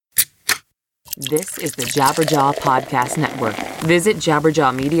This is the Jabberjaw Podcast Network. Visit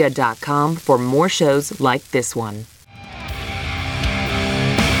jabberjawmedia.com for more shows like this one.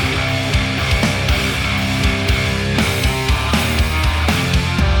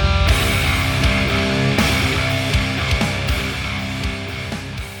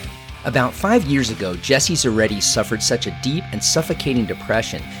 About 5 years ago, Jesse Zuretti suffered such a deep and suffocating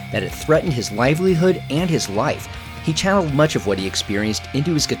depression that it threatened his livelihood and his life. He channeled much of what he experienced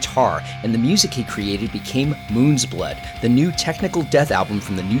into his guitar, and the music he created became Moonsblood, the new technical death album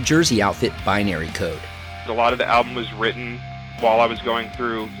from the New Jersey outfit Binary Code. A lot of the album was written while I was going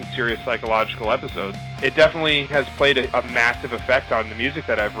through serious psychological episodes. It definitely has played a massive effect on the music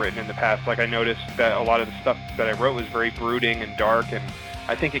that I've written in the past. Like, I noticed that a lot of the stuff that I wrote was very brooding and dark, and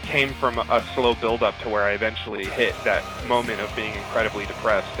I think it came from a slow build-up to where I eventually hit that moment of being incredibly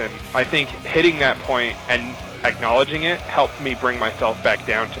depressed. And I think hitting that point and acknowledging it helped me bring myself back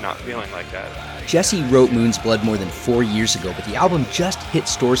down to not feeling like that. Jesse wrote Moonsblood more than 4 years ago, but the album just hit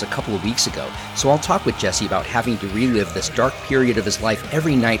stores a couple of weeks ago. So I'll talk with Jesse about having to relive this dark period of his life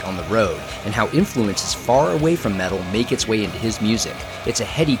every night on the road, and how influences far away from metal make its way into his music. It's a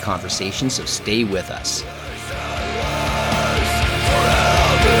heady conversation, so stay with us.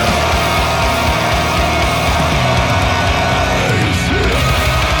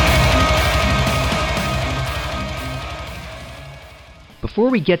 Before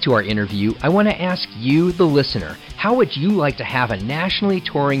we get to our interview, I want to ask you, the listener, how would you like to have a nationally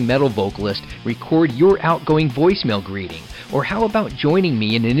touring metal vocalist record your outgoing voicemail greeting? Or how about joining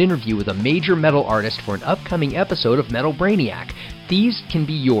me in an interview with a major metal artist for an upcoming episode of Metal Brainiac? These can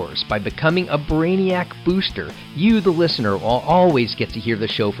be yours by becoming a Brainiac Booster. You, the listener, will always get to hear the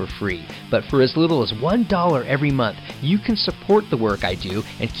show for free. But for as little as $1 every month, you can support the work I do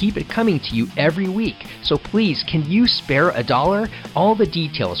and keep it coming to you every week. So please, can you spare $1? All the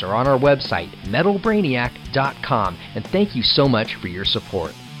details are on our website, metalbrainiac.com. And thank you so much for your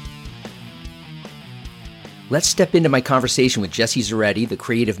support. Let's step into my conversation with Jesse Zuretti, the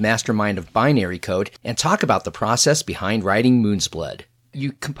creative mastermind of Binary Code, and talk about the process behind writing Moonsblood.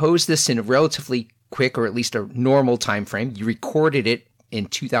 You composed this in a relatively quick, or at least a normal time frame. You recorded it in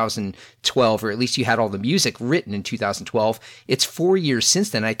 2012, or at least you had all the music written in 2012. It's 4 years since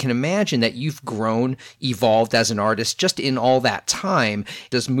then. I can imagine that you've grown, evolved as an artist just in all that time.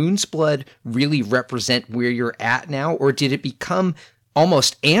 Does Moonsblood really represent where you're at now, or did it become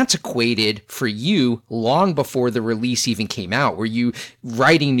almost antiquated for you long before the release even came out? Were you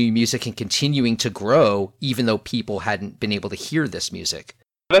writing new music and continuing to grow even though people hadn't been able to hear this music?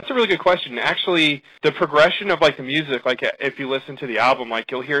 That's a really good question. Actually, the progression of the music, if you listen to the album,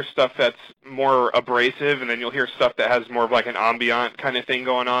 you'll hear stuff that's more abrasive, and then you'll hear stuff that has more of an ambient kind of thing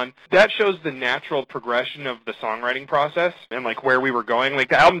going on. That shows the natural progression of the songwriting process and where we were going.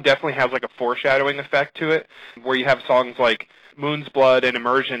 The album definitely has a foreshadowing effect to it, where you have songs like Moonsblood and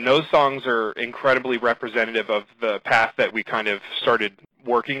Immersion. Those songs are incredibly representative of the path that we kind of started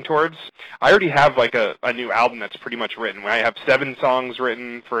working towards. I already have a new album that's pretty much written. I have 7 songs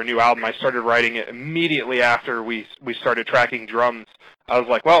written for a new album. I started writing it immediately after we started tracking drums. I was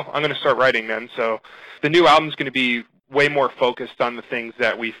like, well, I'm going to start writing then. So the new album's going to be way more focused on the things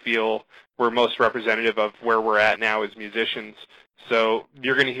that we feel were most representative of where we're at now as musicians. So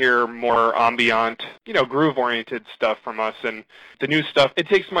you're going to hear more ambient, groove-oriented stuff from us. And the new stuff, it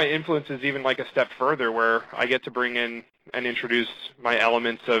takes my influences even a step further, where I get to bring in and introduce my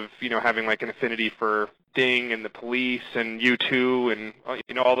elements of, having an affinity for Sting and the Police and U2 and,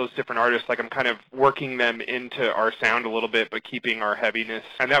 all those different artists. I'm kind of working them into our sound a little bit, but keeping our heaviness.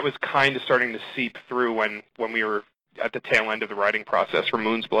 And that was kind of starting to seep through when we were at the tail end of the writing process for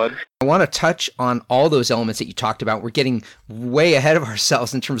Moonsblood. I want to touch on all those elements that you talked about. We're getting way ahead of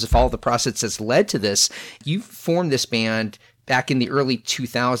ourselves in terms of all the process that's led to this. You formed this band back in the early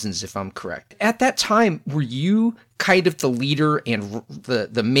 2000s, if I'm correct. At that time, were you kind of the leader and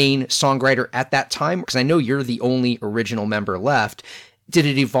the main songwriter at that time? Because I know you're the only original member left. Did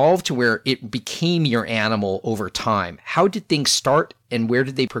it evolve to where it became your animal over time? How did things start, and where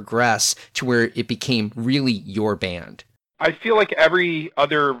did they progress to where it became really your band? I feel like every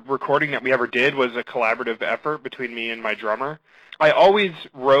other recording that we ever did was a collaborative effort between me and my drummer. I always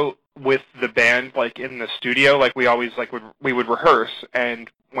wrote with the band, in the studio. We would rehearse, and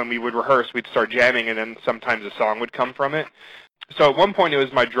when we would rehearse, we'd start jamming, and then sometimes a song would come from it. So at one point, it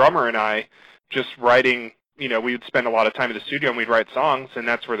was my drummer and I just writing. We would spend a lot of time in the studio and we'd write songs, and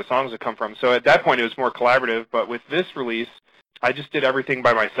that's where the songs would come from. So at that point, it was more collaborative. But with this release, I just did everything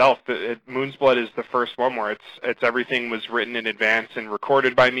by myself. Moonsblood is the first one where it's everything was written in advance and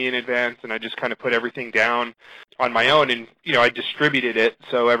recorded by me in advance, and I just kind of put everything down on my own, and I distributed it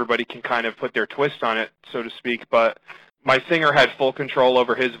so everybody can kind of put their twist on it, so to speak. But my singer had full control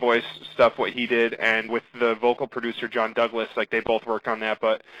over his voice stuff, what he did, and with the vocal producer John Douglas, like they both worked on that.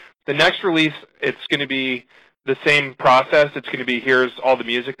 But the next release, it's going to be the same process. It's going to be, here's all the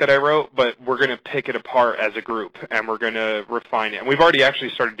music that I wrote, but we're going to pick it apart as a group, and we're going to refine it. And we've already actually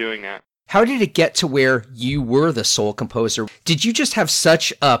started doing that. How did it get to where you were the sole composer? Did you just have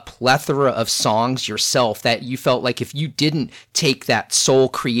such a plethora of songs yourself that you felt like if you didn't take that sole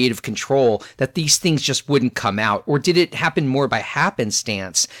creative control, that these things just wouldn't come out? Or did it happen more by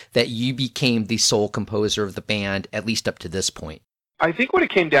happenstance that you became the sole composer of the band, at least up to this point? I think what it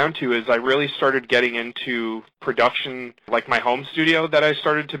came down to is I really started getting into production, like my home studio that I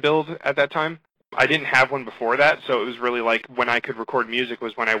started to build at that time. I didn't have one before that, so it was really like when I could record music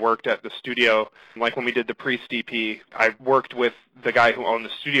was when I worked at the studio. Like when we did the Priest EP, I worked with the guy who owned the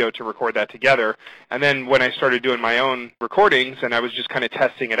studio to record that together. And then when I started doing my own recordings and I was just kind of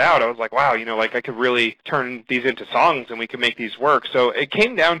testing it out, I was like, wow, like I could really turn these into songs and we could make these work. So it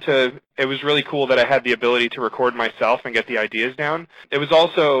came down to, it was really cool that I had the ability to record myself and get the ideas down. It was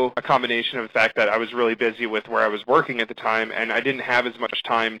also a combination of the fact that I was really busy with where I was working at the time, and I didn't have as much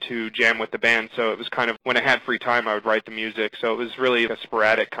time to jam with the band. So it was kind of, when I had free time, I would write the music. So it was really a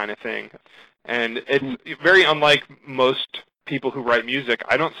sporadic kind of thing. And it's very unlike most people who write music.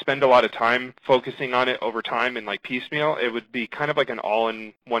 I don't spend a lot of time focusing on it over time and like piecemeal. It would be kind of like an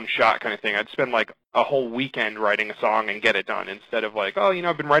all-in-one shot kind of thing. I'd spend like a whole weekend writing a song and get it done, instead of like, oh,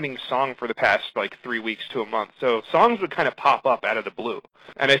 I've been writing a song for the past like 3 weeks to a month. So songs would kind of pop up out of the blue.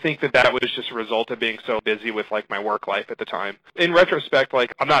 And I think that was just a result of being so busy with like my work life at the time. In retrospect,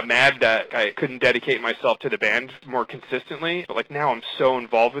 like I'm not mad that I couldn't dedicate myself to the band more consistently, but like now I'm so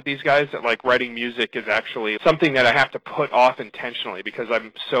involved with these guys that like writing music is actually something that I have to put off intentionally, because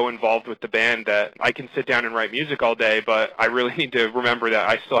I'm so involved with the band that I can sit down and write music all day, but I really need to remember that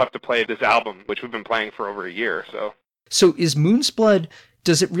I still have to play this album, which we've been playing for over a year. So is Moonsblood,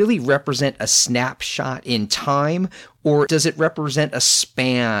 does it really represent a snapshot in time, or does it represent a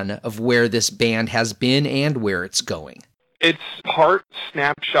span of where this band has been and where it's going? It's part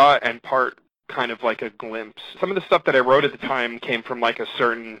snapshot and part kind of like a glimpse. Some of the stuff that I wrote at the time came from like a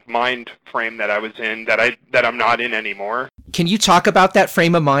certain mind frame that I was in that I'm not in anymore. Can you talk about that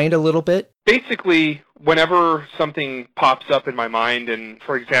frame of mind a little bit? Basically, whenever something pops up in my mind, and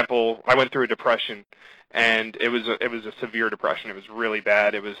for example, I went through a depression, and it was a severe depression. It was really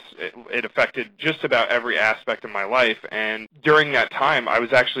bad. It affected just about every aspect of my life, and during that time, I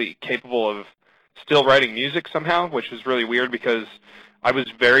was actually capable of still writing music somehow, which was really weird because I was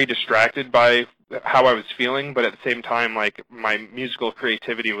very distracted by how I was feeling, but at the same time, like my musical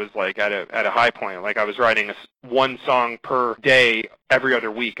creativity was like at a high point. Like I was writing one song per day every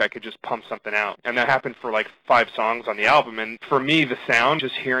other week. I could just pump something out, and that happened for like 5 songs on the album. And for me, the sound,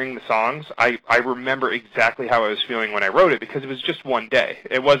 just hearing the songs, I remember exactly how I was feeling when I wrote it, because it was just one day.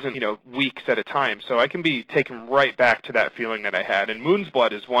 It wasn't weeks at a time. So I can be taken right back to that feeling that I had. And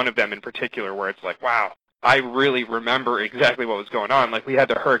Moonsblood is one of them in particular, where it's like, wow, I really remember exactly what was going on. Like we had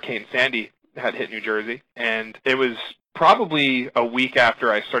the Hurricane Sandy had hit New Jersey, and it was probably a week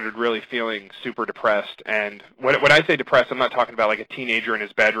after I started really feeling super depressed. And when I say depressed, I'm not talking about like a teenager in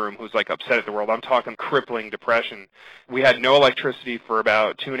his bedroom who's like upset at the world. I'm talking crippling depression. We had no electricity for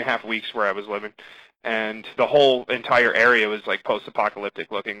about 2.5 weeks where I was living, and the whole entire area was like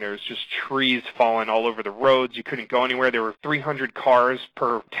post-apocalyptic looking. There was just trees falling all over the roads. You couldn't go anywhere. There were 300 cars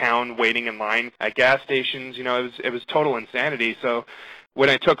per town waiting in line at gas stations. It was total insanity. So when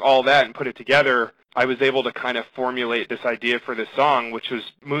I took all that and put it together, I was able to kind of formulate this idea for this song, which was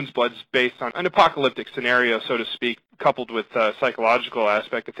Moonsblood's based on an apocalyptic scenario, so to speak, coupled with a psychological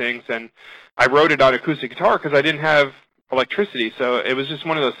aspect of things. And I wrote it on acoustic guitar because I didn't have electricity. So it was just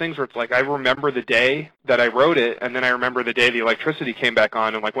one of those things where it's like I remember the day that I wrote it, and then I remember the day the electricity came back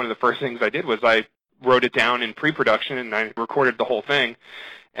on. And like one of the first things I did was I wrote it down in pre-production, and I recorded the whole thing.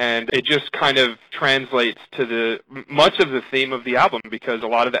 And it just kind of translates to much of the theme of the album, because a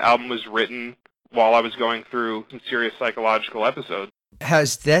lot of the album was written while I was going through some serious psychological episodes.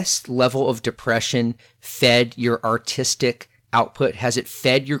 Has this level of depression fed your artistic output? Has it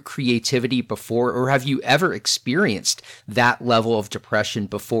fed your creativity before, or have you ever experienced that level of depression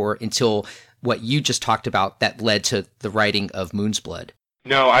before until what you just talked about that led to the writing of Moonsblood?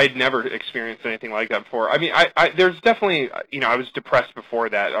 No, I'd never experienced anything like that before. I mean, there's definitely, I was depressed before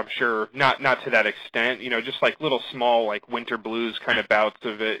that, I'm sure. Not to that extent, just like little small, like winter blues kind of bouts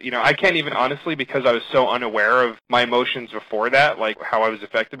of it. I can't even, honestly, because I was so unaware of my emotions before that, like how I was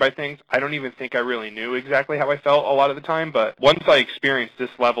affected by things, I don't even think I really knew exactly how I felt a lot of the time. But once I experienced this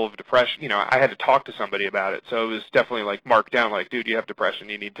level of depression, I had to talk to somebody about it. So it was definitely like marked down, like, dude, you have depression.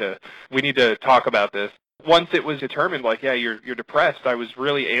 We need to talk about this. Once it was determined, like, yeah, you're depressed, I was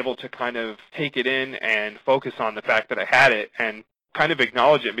really able to kind of take it in and focus on the fact that I had it and kind of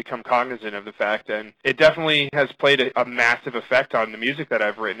acknowledge it and become cognizant of the fact. And it definitely has played a massive effect on the music that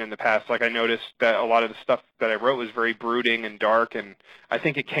I've written in the past. Like, I noticed that a lot of the stuff that I wrote was very brooding and dark, and I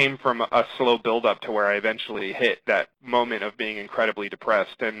think it came from a slow build-up to where I eventually hit that moment of being incredibly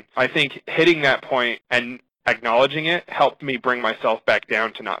depressed. And I think hitting that point and acknowledging it helped me bring myself back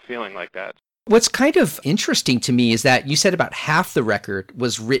down to not feeling like that. What's kind of interesting to me is that you said about half the record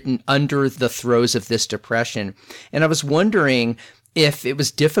was written under the throes of this depression. And I was wondering if it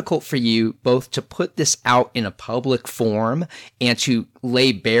was difficult for you both to put this out in a public form and to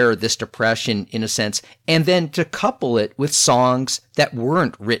lay bare this depression in a sense, and then to couple it with songs that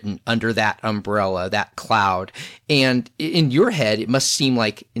weren't written under that umbrella, that cloud. And in your head, it must seem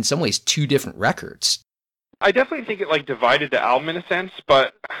like, in some ways, two different records. I definitely think it like divided the album in a sense,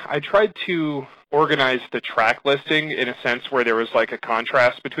 but I tried to organize the track listing in a sense where there was like a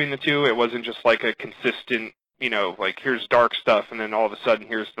contrast between the two. It wasn't just like a consistent, like here's dark stuff and then all of a sudden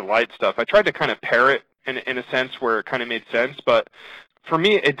here's the light stuff. I tried to kind of pair it in a sense where it kind of made sense, but for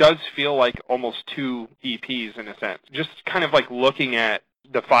me it does feel like almost two EPs in a sense. Just kind of like looking at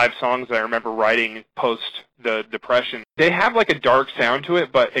the 5 songs that I remember writing post the depression, they have like a dark sound to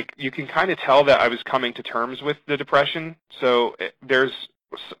it, but you can kind of tell that I was coming to terms with the depression. So there's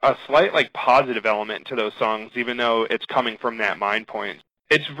a slight like positive element to those songs, even though it's coming from that mind point.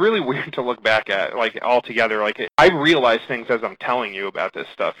 It's really weird to look back at, like, all together. Like, I realize things as I'm telling you about this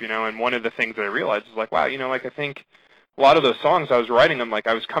stuff, and one of the things that I realized is like, wow, like I think a lot of those songs I was writing them like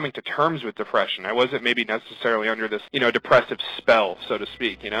I was coming to terms with depression. I wasn't maybe necessarily under this, depressive spell, so to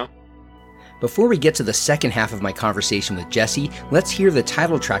speak, Before we get to the second half of my conversation with Jesse, let's hear the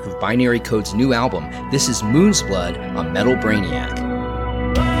title track of Binary Code's new album. This is Moonsblood on Metal Brainiac.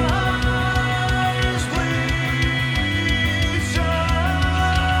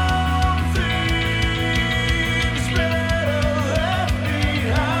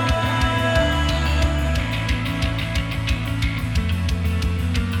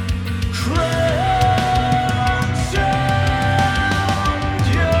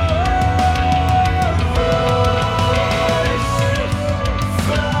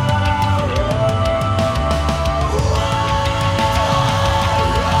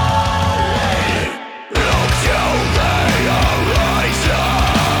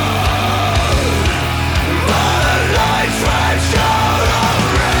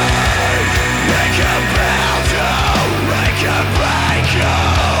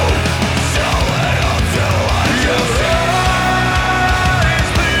 So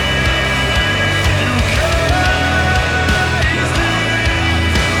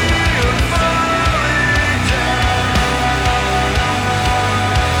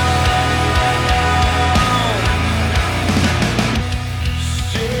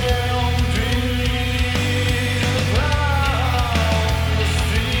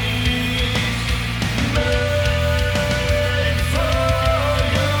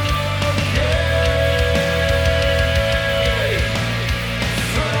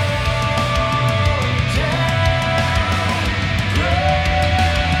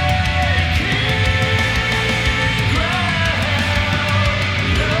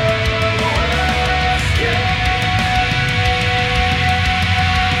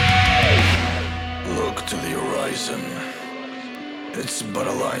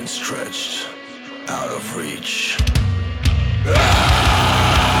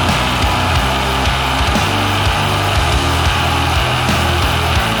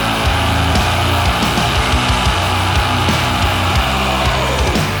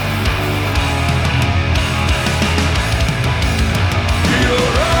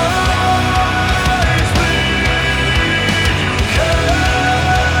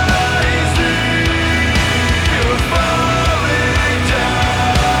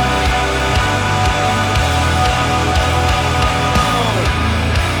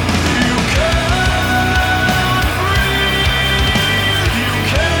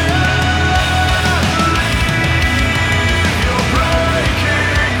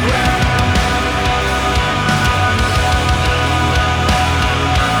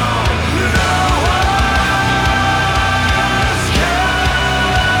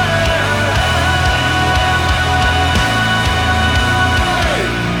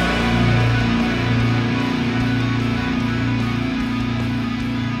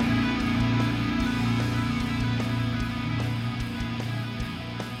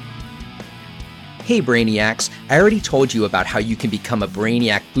Hey Brainiacs, I already told you about how you can become a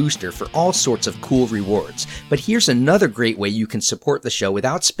Brainiac booster for all sorts of cool rewards, but here's another great way you can support the show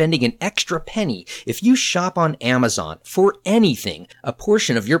without spending an extra penny. If you shop on Amazon for anything, a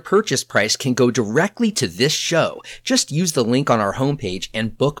portion of your purchase price can go directly to this show. Just use the link on our homepage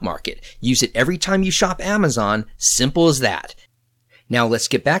and bookmark it. Use it every time you shop Amazon. Simple as that. Now let's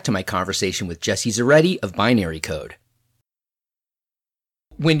get back to my conversation with Jesse Zuretti of Binary Code.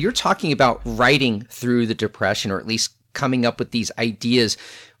 When you're talking about writing through the depression, or at least coming up with these ideas,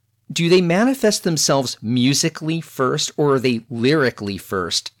 do they manifest themselves musically first, or are they lyrically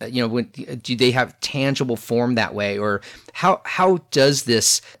first? Do they have tangible form that way, or how does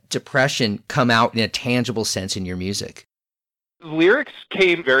this depression come out in a tangible sense in your music? Lyrics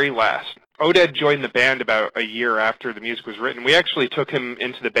came very last. Oded joined the band about a year after the music was written. We actually took him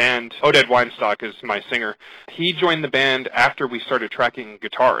into the band. Oded Weinstock is my singer. He joined the band after we started tracking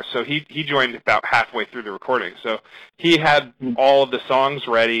guitars. So he joined about halfway through the recording. So he had all of the songs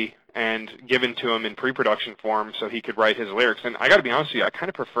ready and given to him in pre-production form so he could write his lyrics. And I got to be honest with you, I kind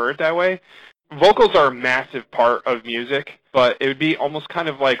of prefer it that way. Vocals are a massive part of music, but it would be almost kind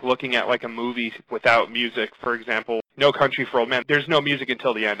of like looking at like a movie without music. For example, No Country for Old Men. There's no music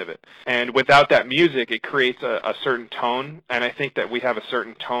until the end of it. And without that music, it creates a certain tone. And I think that we have a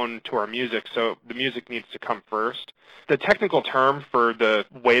certain tone to our music, so the music needs to come first. The technical term for the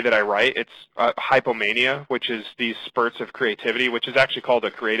way that I write, it's hypomania, which is these spurts of creativity, which is actually called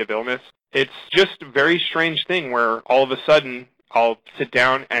a creative illness. It's just a very strange thing where all of a sudden I'll sit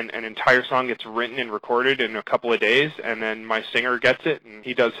down and an entire song gets written and recorded in a couple of days, and then my singer gets it and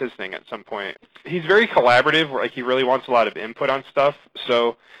he does his thing at some point. He's very collaborative, like he really wants a lot of input on stuff,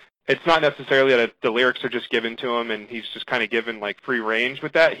 so it's not necessarily that the lyrics are just given to him and he's just kind of given like free range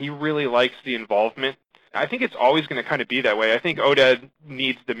with that. He really likes the involvement. I think it's always going to kind of be that way. I think Oded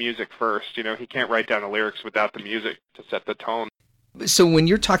needs the music first. He can't write down the lyrics without the music to set the tone. So when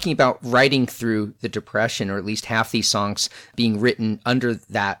you're talking about writing through the depression, or at least half these songs being written under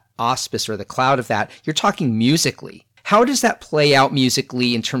that auspice or the cloud of that, you're talking musically. How does that play out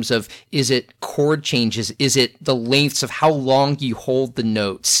musically in terms of, is it chord changes? Is it the lengths of how long you hold the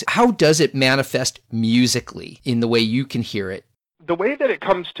notes? How does it manifest musically in the way you can hear it? The way that it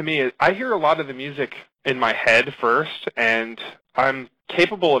comes to me is I hear a lot of the music in my head first, and I'm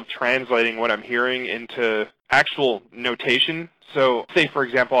capable of translating what I'm hearing into actual notation. So say, for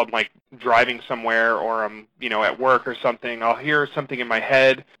example, I'm like driving somewhere or I'm, at work or something. I'll hear something in my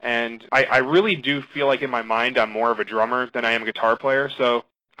head, and I really do feel like in my mind I'm more of a drummer than I am a guitar player. So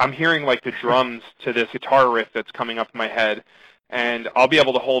I'm hearing like the drums to this guitar riff that's coming up in my head, and I'll be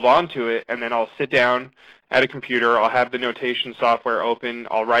able to hold on to it, and then I'll sit down at a computer. I'll have the notation software open.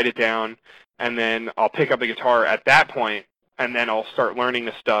 I'll write it down, and then I'll pick up the guitar at that point, and then I'll start learning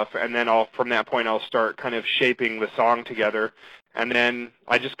the stuff, and then from that point I'll start kind of shaping the song together. And then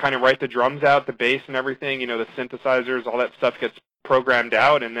I just kind of write the drums out, the bass and everything, the synthesizers, all that stuff gets programmed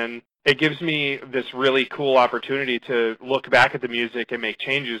out, and then it gives me this really cool opportunity to look back at the music and make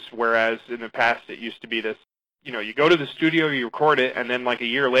changes, whereas in the past it used to be this, you go to the studio, you record it, and then like a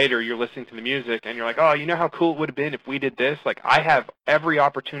year later you're listening to the music and you're like, oh, how cool it would have been if we did this? Like, I have every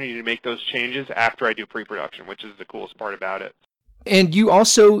opportunity to make those changes after I do pre-production, which is the coolest part about it. And you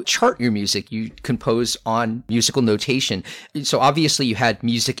also chart your music. You compose on musical notation. So obviously you had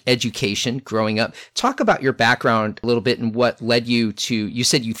music education growing up. Talk about your background a little bit and what led you to, you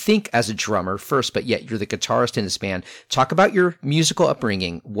said you think as a drummer first, but yet you're the guitarist in this band. Talk about your musical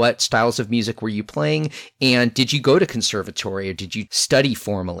upbringing. What styles of music were you playing? And did you go to conservatory or did you study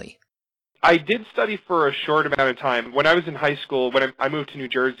formally? I did study for a short amount of time. When I was in high school, when I moved to New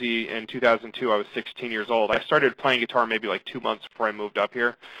Jersey in 2002, I was 16 years old. I started playing guitar maybe like 2 months before I moved up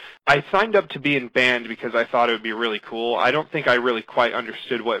here. I signed up to be in band because I thought it would be really cool. I don't think I really quite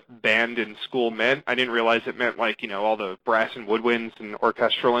understood what band in school meant. I didn't realize it meant like, all the brass and woodwinds and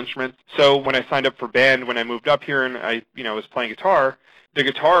orchestral instruments. So when I signed up for band, when I moved up here and I, was playing guitar, the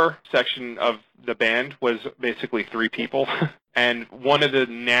guitar section of the band was basically 3 people. And one of the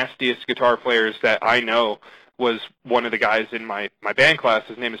nastiest guitar players that I know was one of the guys in my band class.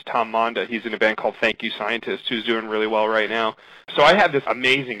 His name is Tom Monda. He's in a band called Thank You Scientist, who's doing really well right now. So I had this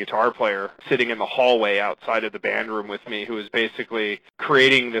amazing guitar player sitting in the hallway outside of the band room with me who was basically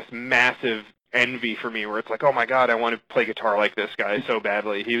creating this massive envy for me where it's like, oh my God, I want to play guitar like this guy so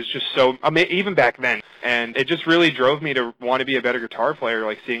badly. He was just so, even back then. And it just really drove me to want to be a better guitar player,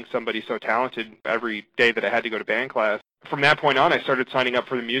 like seeing somebody so talented every day that I had to go to band class. From that point on, I started signing up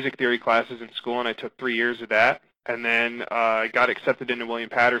for the music theory classes in school, and I took 3 years of that. And then I got accepted into William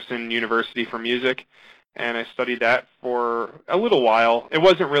Patterson University for music. and I studied that for a little while. It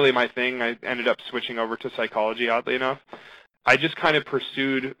wasn't really my thing. I ended up switching over to psychology, oddly enough. I just kind of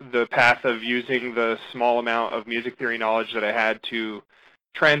pursued the path of using the small amount of music theory knowledge that I had to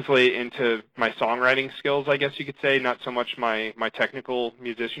translate into my songwriting skills, I guess you could say, not so much my technical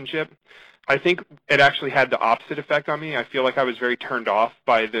musicianship. I think it actually had the opposite effect on me. I feel like I was very turned off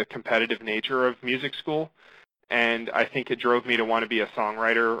by the competitive nature of music school, and I think it drove me to want to be a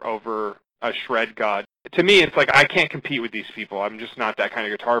songwriter over a shred god. To me, it's like I can't compete with these people. I'm just not that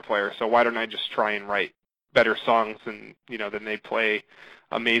kind of guitar player, so why don't I just try and write better songs than they play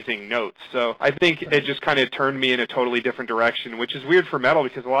amazing notes. So I think it just kind of turned me in a totally different direction, which is weird for metal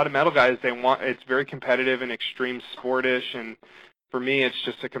because a lot of metal guys, it's very competitive and extreme sportish, and for me it's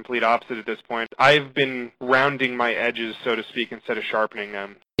just a complete opposite at this point. I've been rounding my edges, so to speak, instead of sharpening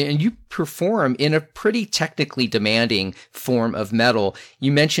them. And you perform in a pretty technically demanding form of metal.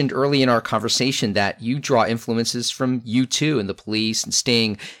 You mentioned early in our conversation that you draw influences from U2 and the Police and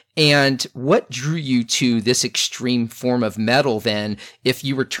Sting. And what drew you to this extreme form of metal then, if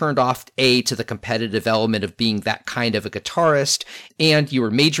you were turned off, to the competitive element of being that kind of a guitarist, and you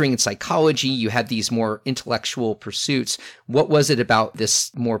were majoring in psychology, you had these more intellectual pursuits. What was it about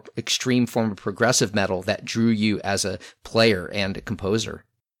this more extreme form of progressive metal that drew you as a player and a composer?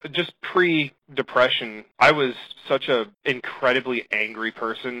 Just pre-depression, I was such an incredibly angry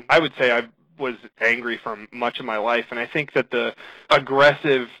person. I would say I was angry for much of my life, and I think that the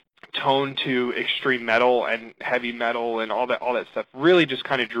aggressive tone to extreme metal and heavy metal and all that stuff really just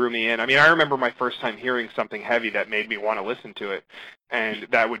kind of drew me in. I mean, I remember my first time hearing something heavy that made me want to listen to it, and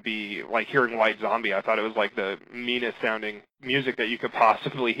that would be like hearing White Zombie. I thought it was like the meanest sounding music that you could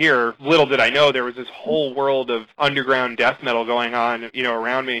possibly hear. Little did I know there was this whole world of underground death metal going on,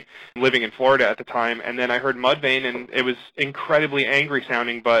 around me, living in Florida at the time. And then I heard Mudvayne, and it was incredibly angry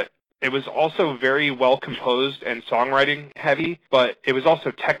sounding, but it was also very well composed and songwriting heavy, but it was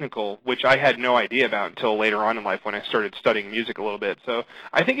also technical, which I had no idea about until later on in life when I started studying music a little bit. So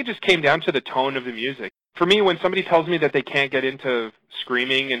I think it just came down to the tone of the music. For me, when somebody tells me that they can't get into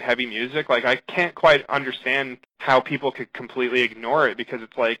screaming and heavy music, like I can't quite understand how people could completely ignore it, because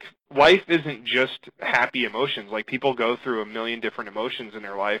it's like life isn't just happy emotions. Like people go through a million different emotions in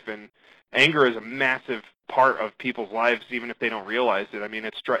their life, and anger is a massive part of people's lives, even if they don't realize it. I mean,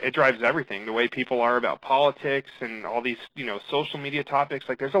 it drives everything. The way people are about politics and all these, social media topics.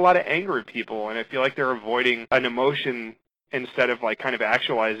 Like, there's a lot of anger in people, and I feel like they're avoiding an emotion instead of like kind of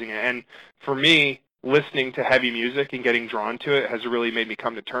actualizing it. And for me, listening to heavy music and getting drawn to it has really made me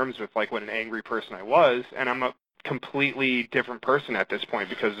come to terms with like what an angry person I was, and I'm a completely different person at this point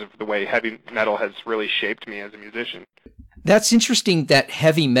because of the way heavy metal has really shaped me as a musician. That's interesting that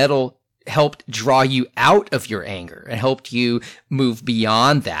heavy metal helped draw you out of your anger and helped you move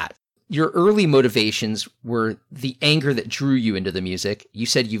beyond that. Your early motivations were the anger that drew you into the music. You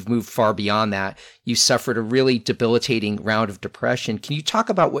said you've moved far beyond that. You suffered a really debilitating round of depression. Can you talk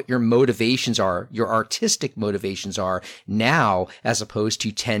about what your motivations are, your artistic motivations are now as opposed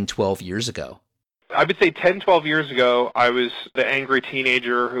to 10, 12 years ago? I would say 10, 12 years ago, I was the angry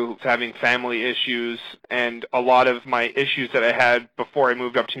teenager who was having family issues, and a lot of my issues that I had before I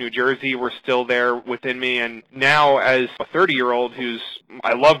moved up to New Jersey were still there within me. And now as a 30-year-old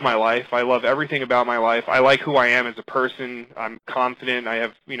I love my life. I love everything about my life. I like who I am as a person. I'm confident. I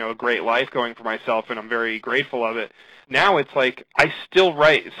have, a great life going for myself, and I'm very grateful of it. Now it's like I still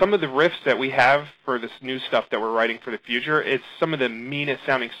write some of the riffs that we have for this new stuff that we're writing for the future. It's some of the meanest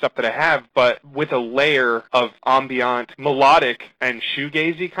sounding stuff that I have, but with a layer of ambient, melodic, and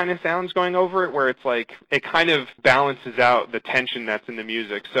shoegazy kind of sounds going over it, where it's like it kind of balances out the tension that's in the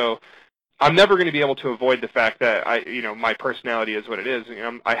music. So I'm never going to be able to avoid the fact that my personality is what it is.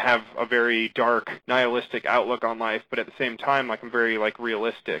 I have a very dark, nihilistic outlook on life, but at the same time, like, I'm very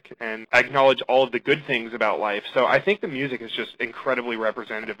realistic, and I acknowledge all of the good things about life. So I think the music is just incredibly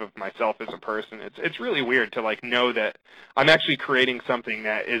representative of myself as a person. It's really weird to know that I'm actually creating something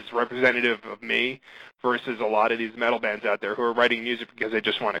that is representative of me versus a lot of these metal bands out there who are writing music because they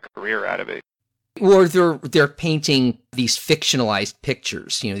just want a career out of it. Or they're painting these fictionalized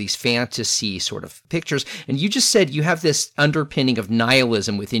pictures, these fantasy sort of pictures. And you just said you have this underpinning of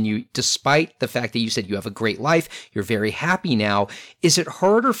nihilism within you, despite the fact that you said you have a great life, you're very happy now. Is it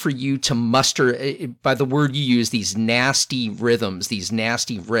harder for you to muster, by the word you use, these nasty rhythms, these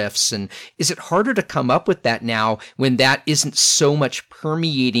nasty riffs? And is it harder to come up with that now when that isn't so much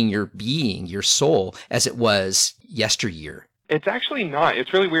permeating your being, your soul, as it was yesteryear? It's actually not.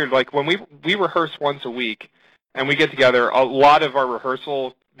 It's really weird. Like, when we rehearse once a week and we get together, a lot of our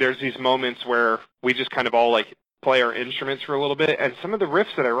rehearsal, there's these moments where we just kind of all play our instruments for a little bit, and some of the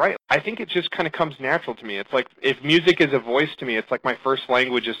riffs that I write, I think it just kind of comes natural to me. It's like, if music is a voice to me, it's like my first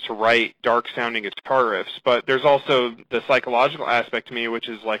language is to write dark-sounding guitar riffs, but there's also the psychological aspect to me, which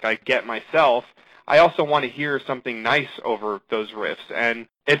is like, I get myself. I also want to hear something nice over those riffs, and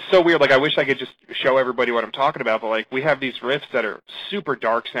it's so weird. Like, I wish I could just show everybody what I'm talking about, but like, we have these riffs that are super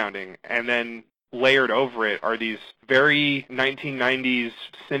dark-sounding, and then layered over it are these very 1990s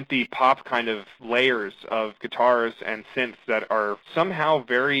synthy pop kind of layers of guitars and synths that are somehow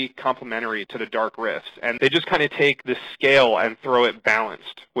very complementary to the dark riffs. And they just kind of take the scale and throw it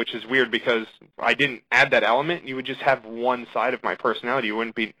balanced, which is weird because I didn't add that element. You would just have one side of my personality. You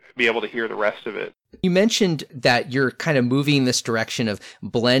wouldn't be able to hear the rest of it. You mentioned that you're kind of moving in this direction of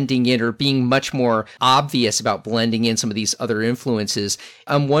blending in, or being much more obvious about blending in some of these other influences.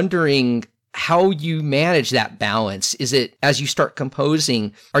 I'm wondering how you manage that balance. Is it, as you start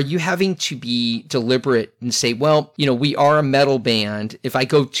composing, are you having to be deliberate and say, well, we are a metal band. If I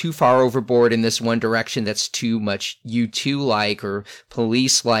go too far overboard in this one direction, that's too much U2-like or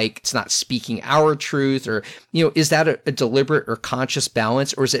Police-like, it's not speaking our truth, or, is that a deliberate or conscious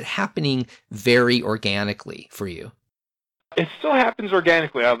balance, or is it happening very organically for you? It still happens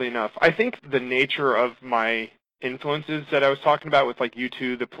organically, oddly enough. I think the nature of my influences that I was talking about with like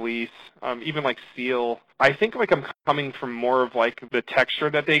U2, the Police, even like Seal, I think like I'm coming from more of like the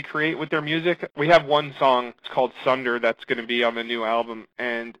texture that they create with their music. We have one song, it's called Sunder, that's going to be on the new album,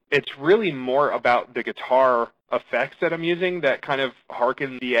 and it's really more about the guitar effects that I'm using that kind of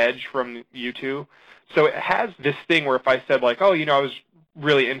harken the edge from U2. So it has this thing where if I said like, oh, I was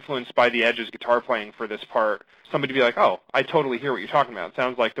really influenced by the Edge's guitar playing for this part, somebody would be like, oh, I totally hear what you're talking about. It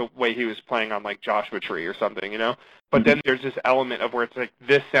sounds like the way he was playing on like Joshua Tree or something, But then there's this element of where it's like,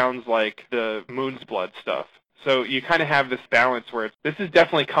 this sounds like the Moonsblood stuff. So you kind of have this balance where this is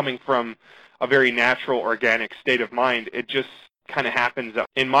definitely coming from a very natural, organic state of mind. It just kind of happens.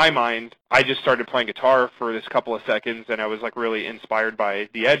 In my mind, I just started playing guitar for this couple of seconds, and I was like really inspired by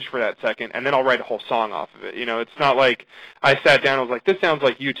the Edge for that second, and then I'll write a whole song off of it. It's not like I sat down and was like, this sounds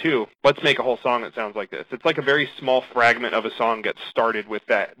like U2. Let's make a whole song that sounds like this. It's like a very small fragment of a song gets started with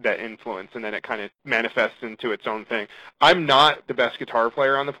that influence, and then it kind of manifests into its own thing. I'm not the best guitar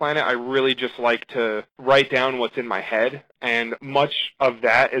player on the planet. I really just like to write down what's in my head, and much of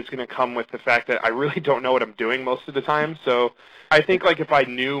that is going to come with the fact that I really don't know what I'm doing most of the time. So I think like if I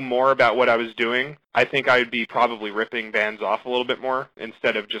knew more about what I was doing, I think I would be probably ripping bands off a little bit more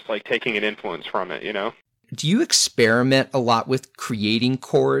instead of just like taking an influence from it, Do you experiment a lot with creating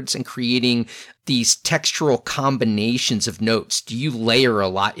chords and creating these textural combinations of notes? Do you layer a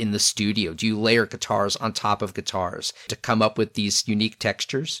lot in the studio? Do you layer guitars on top of guitars to come up with these unique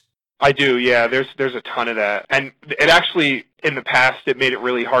textures? I do, yeah. There's a ton of that. And it actually, in the past, it made it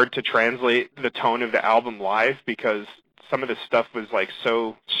really hard to translate the tone of the album live because some of this stuff was like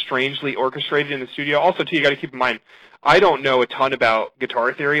so strangely orchestrated in the studio. Also, too, you got to keep in mind, I don't know a ton about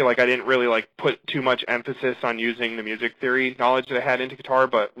guitar theory. Like, I didn't really like put too much emphasis on using the music theory knowledge that I had into guitar,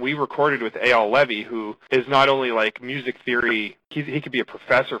 but we recorded with Eyal Levy, who is not only like music theory, he could be a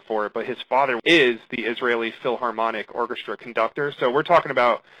professor for it, but his father is the Israeli Philharmonic Orchestra conductor. So we're talking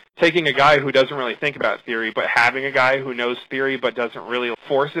about taking a guy who doesn't really think about theory, but having a guy who knows theory but doesn't really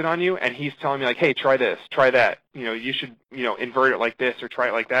force it on you, and he's telling me like, hey, try this, try that, you should, invert it like this or try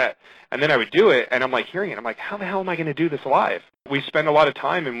it like that. And then I would do it, and I'm like hearing it, I'm like, how the hell am I going to do this live? We spend a lot of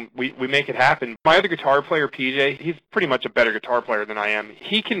time, and we make it happen. My other guitar player, PJ, he's pretty much a better guitar player than I am.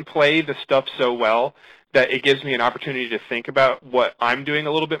 He can play the stuff so well that it gives me an opportunity to think about what I'm doing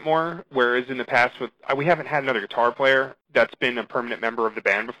a little bit more, whereas in the past we haven't had another guitar player that's been a permanent member of the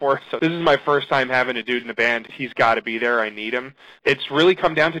band before. So this is my first time having a dude in the band. He's got to be there. I need him. It's really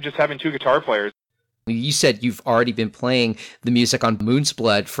come down to just having two guitar players. You said you've already been playing the music on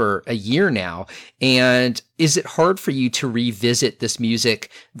Moonsblood for a year now. And is it hard for you to revisit this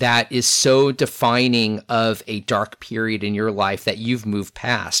music that is so defining of a dark period in your life that you've moved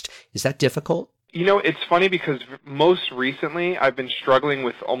past? Is that difficult? It's funny because most recently I've been struggling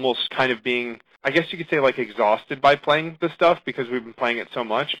with almost kind of being, I guess you could say, like exhausted by playing the stuff because we've been playing it so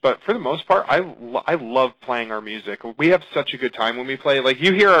much. But for the most part, I love playing our music. We have such a good time when we play. Like,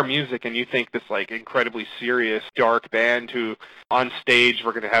 you hear our music and you think this like incredibly serious, dark band who on stage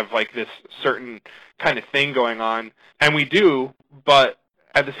we're going to have like this certain kind of thing going on. And we do, but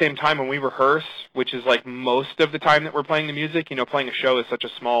at the same time, when we rehearse, which is like most of the time that we're playing the music, playing a show is such a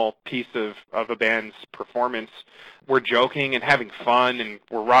small piece of a band's performance. We're joking and having fun, and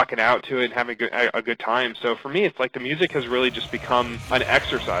we're rocking out to it and having a good time. So for me, it's like the music has really just become an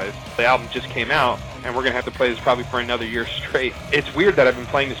exercise. The album just came out, and we're going to have to play this probably for another year straight. It's weird that I've been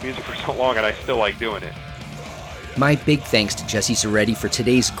playing this music for so long, and I still like doing it. My big thanks to Jesse Zuretti for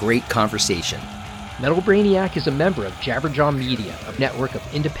today's great conversation. Metal Brainiac is a member of Jabberjaw Media, a network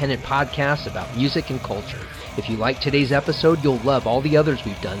of independent podcasts about music and culture. If you like today's episode, you'll love all the others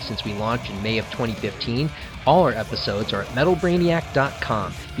we've done since we launched in May of 2015. All our episodes are at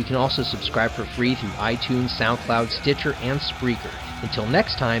metalbrainiac.com. You can also subscribe for free through iTunes, SoundCloud, Stitcher, and Spreaker. Until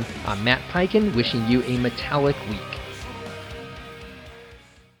next time, I'm Matt Peiken, wishing you a metallic week.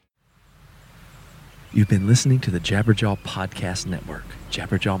 You've been listening to the Jabberjaw Podcast Network,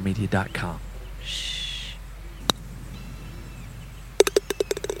 jabberjawmedia.com. Shh.